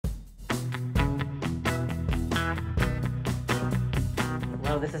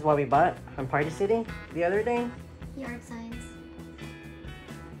So this is what we bought from Party City the other day. Yard signs.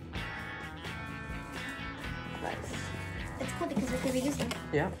 Nice. It's cool because we can reuse them.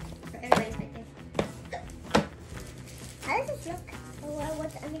 Yeah. For everybody's birthday. How does this look?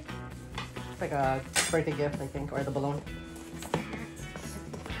 What's I mean? It's like a birthday gift, I think, or the balloon.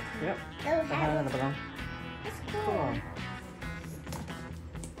 Yep. Oh, The hat and the balloon. That's cool. Cool.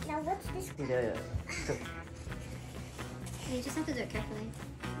 Now what's this? Yeah. You just have to do it carefully.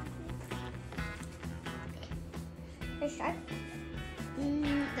 It's sharp?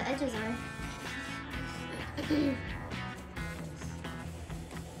 The edges are.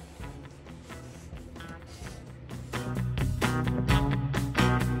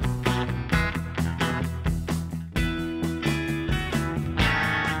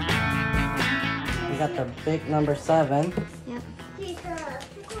 We got the big number 7. Yep.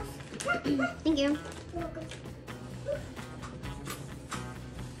 Thank you.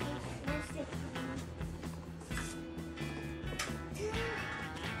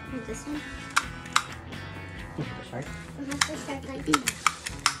 This one? The shark. It has to start like this.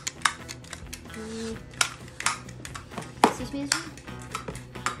 Excuse me, Izzy?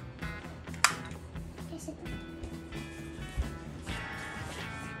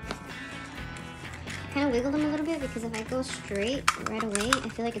 Kind of wiggle them a little bit because if I go straight right away, I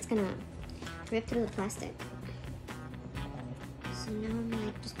feel like it's gonna rip through the plastic. So now I'm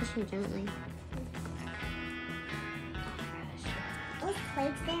like just pushing gently. Those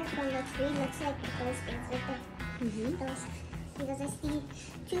plates there from the tree looks like those things right there. Those, because I see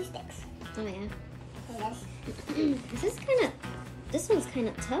 2 sticks. Oh yeah. Yes. This one's kind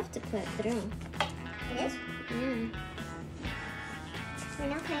of tough to put through. It is? Yeah. So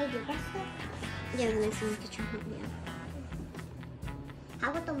now can I do this stuff? Yeah, the next one, get your hand, yeah. How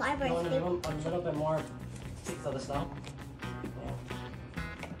about the library? You want to do a little bit more sticks of the snow? Yeah.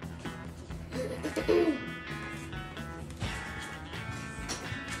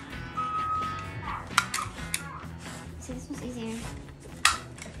 See, this one's easier.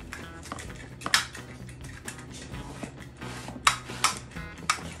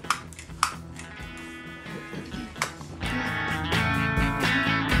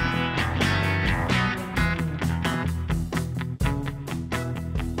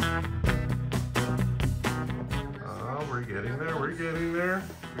 We're getting there.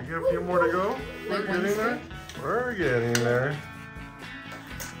 We got a few more to go. We're getting there. We're getting there.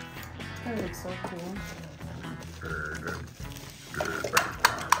 That looks so cool.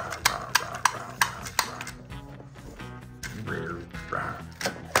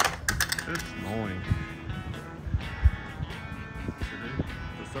 It's snowing. Today,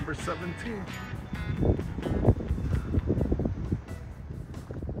 December 17th.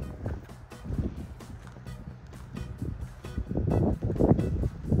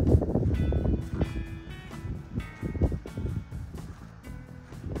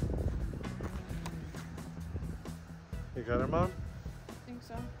 You got it, Mom? I think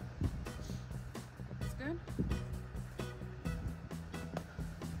so. It's good?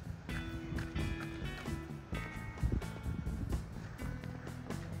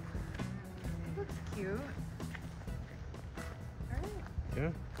 Looks cute. Alright.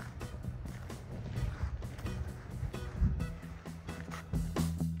 Yeah.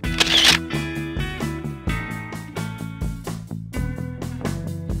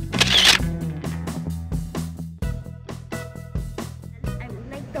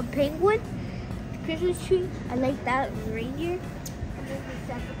 The penguin, the Christmas tree, I like that reindeer, and then the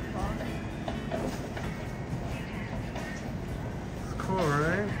Santa Claus. It's cool,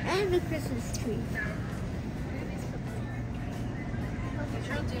 right? And the Christmas tree.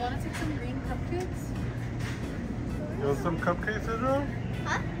 Cheryl, do you want to take some green cupcakes? You want some cupcakes, Israel?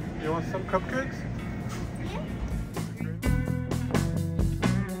 Huh? You want some cupcakes? Yeah.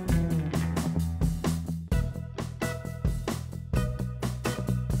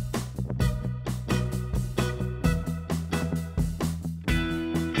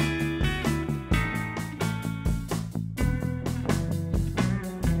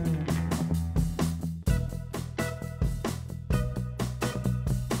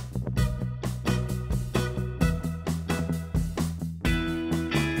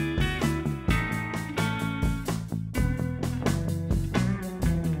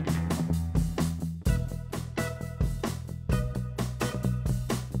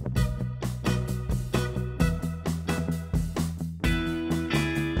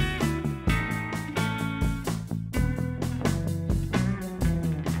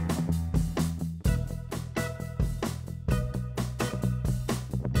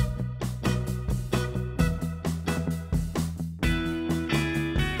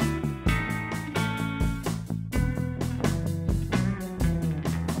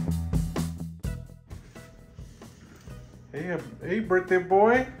 Hey, birthday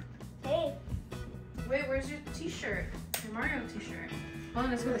boy. Hey. Wait, where's your t-shirt? Your Mario t-shirt. Oh,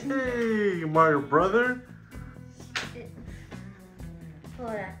 let's go. Hey, Mario brother. Hold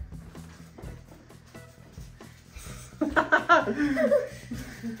on.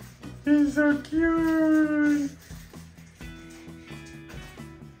 He's so cute.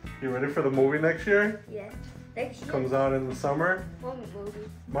 You ready for the movie next year? Yeah. Next year. Comes out in the summer. What movie?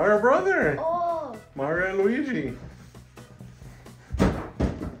 Mario brother. Oh. Mario and Luigi.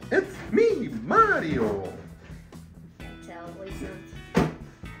 It's me, Mario. That's how it always sounds.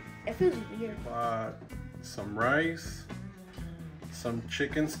 It feels weird. Bought some rice, some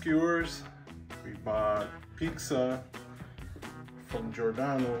chicken skewers. We bought pizza from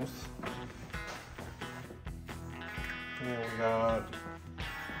Giordano's. And we got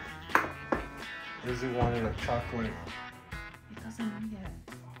Izzy wanted a chocolate. He doesn't know yet.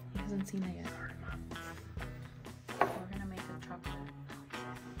 He hasn't seen it yet. We're gonna make a chocolate.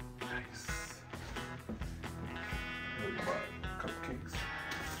 Nice. And we bought cupcakes.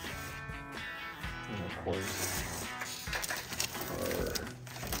 And of course,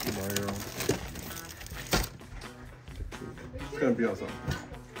 our Mario. It's gonna be awesome.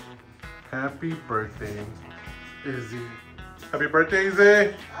 Happy birthday, Izzy. Happy birthday,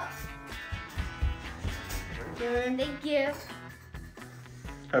 Izzy. Birthday. Thank you.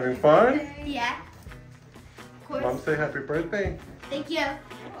 Having fun? Yeah. Of course. Mom, say happy birthday. Thank you.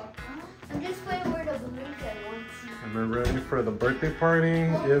 I'm just waiting where the balloons I want to. And we're ready for the birthday party.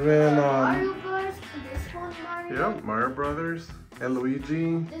 Even Mario Bros. This one Mario. yep, Mario Brothers and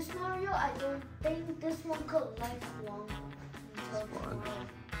Luigi. This Mario, I don't think this one could last long. Until Fun. tomorrow.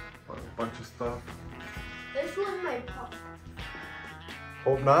 A bunch of stuff. This one might pop.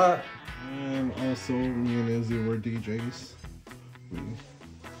 Hope not. And also, me and Izzy were DJs.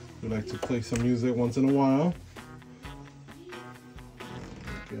 We like to play some music once in a while.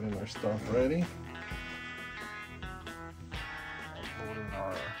 Getting our stuff ready.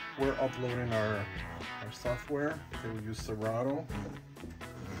 We're uploading our software. They will use Serato.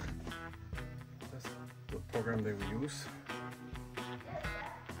 That's the program they will use.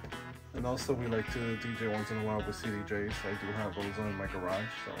 And also we like to DJ once in a while with CDJs. I do have those in my garage,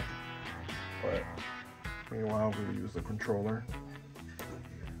 so. But meanwhile, we use the controller.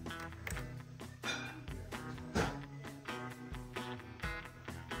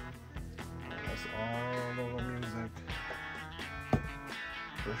 And that's all of the music.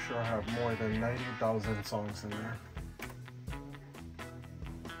 For sure, I have more than 90,000 songs in there.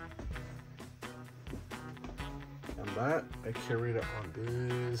 And that, I carried it on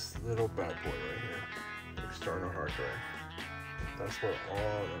this little bad boy right here. External hard drive. That's where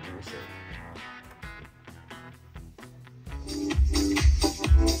all the music.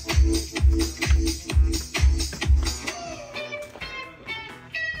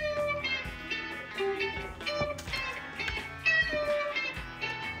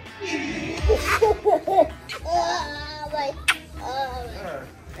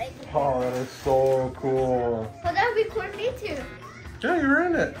 Oh, that is so cool. Well, that would record me too. Yeah, you're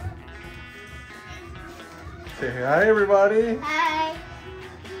in it. Say hi, everybody. Hi.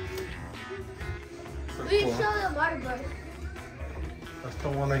 So We cool. show the Mario Bros. That's the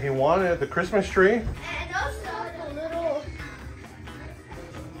one that he wanted, the Christmas tree. And also the little.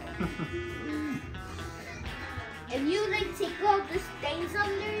 If you like take out the stains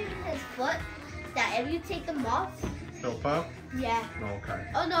under his foot, that if you take them off, No pop? yeah. Okay.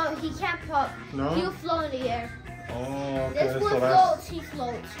 Oh no, he can't pop. No? He'll float in the air. Oh, okay. This one So floats, he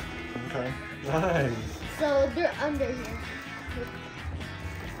floats. okay. Nice. So they're under here.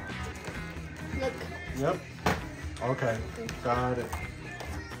 Look. Yep. Okay. Got it.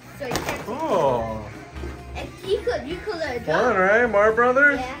 So you can't. Oh. And you could let it Fun, go. right? Mario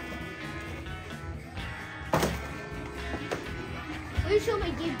Brothers? Yeah. We show my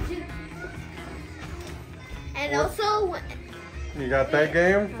game too. And What? also, You got that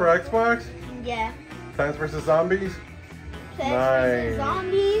game for Xbox? yeah. Plants vs. Zombies? Plants Nice. vs.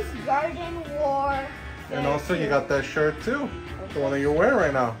 Zombies, Garden War. And also you got that shirt too. The one that you're wearing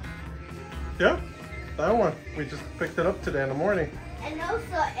right now. Yep. That one. We just picked it up today in the morning. And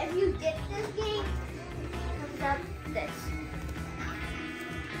also, if you get this game, comes up this.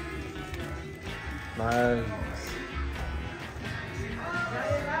 Nice.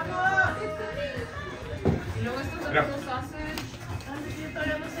 Y luego estos son los sausage.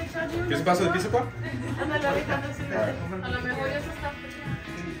 ¿Quieres un vaso de pizza, pa? Ándale, ahorita no sé. A lo mejor ya se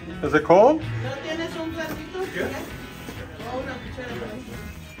está. Is it cold? ¿No tienes un platito? ¿Qué? O una cuchara.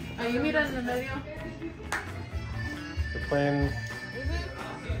 Ahí mira en el medio. They're playing.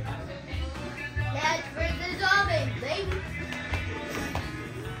 That's for the zombies, baby.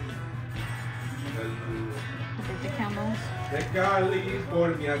 The camels. De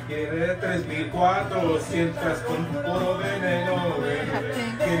California quiere 3,400 con puro veneno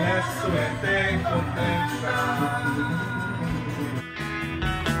verde. Tiene suerte contenta.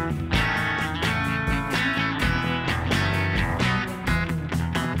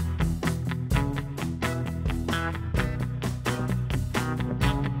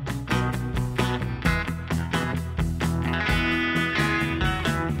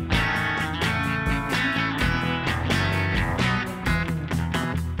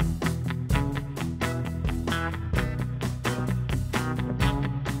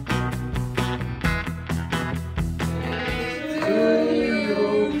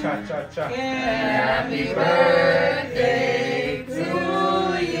 Cha cha cha. Happy birthday to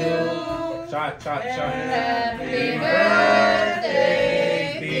you. Cha cha cha. Happy birthday,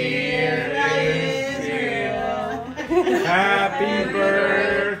 dear Izzy. Happy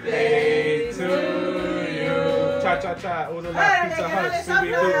birthday to you. Cha cha cha. Order that Pizza Hut. Scooby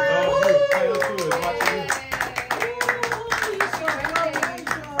Doo. Oh, you. Taylor Swift is watching you.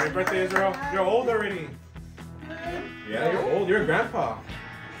 Happy birthday, Israel. You're old already. Yeah, you're old. You're a grandpa.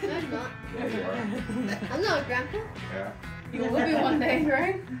 No, I'm not. Yeah, you are. I'm not a grandpa. Yeah. You will be one day,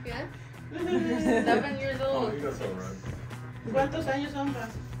 right? Yeah. 7 years Oh, old. you got so right. ¿Cuántos años son, Pa?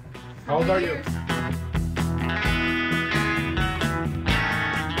 How old are you?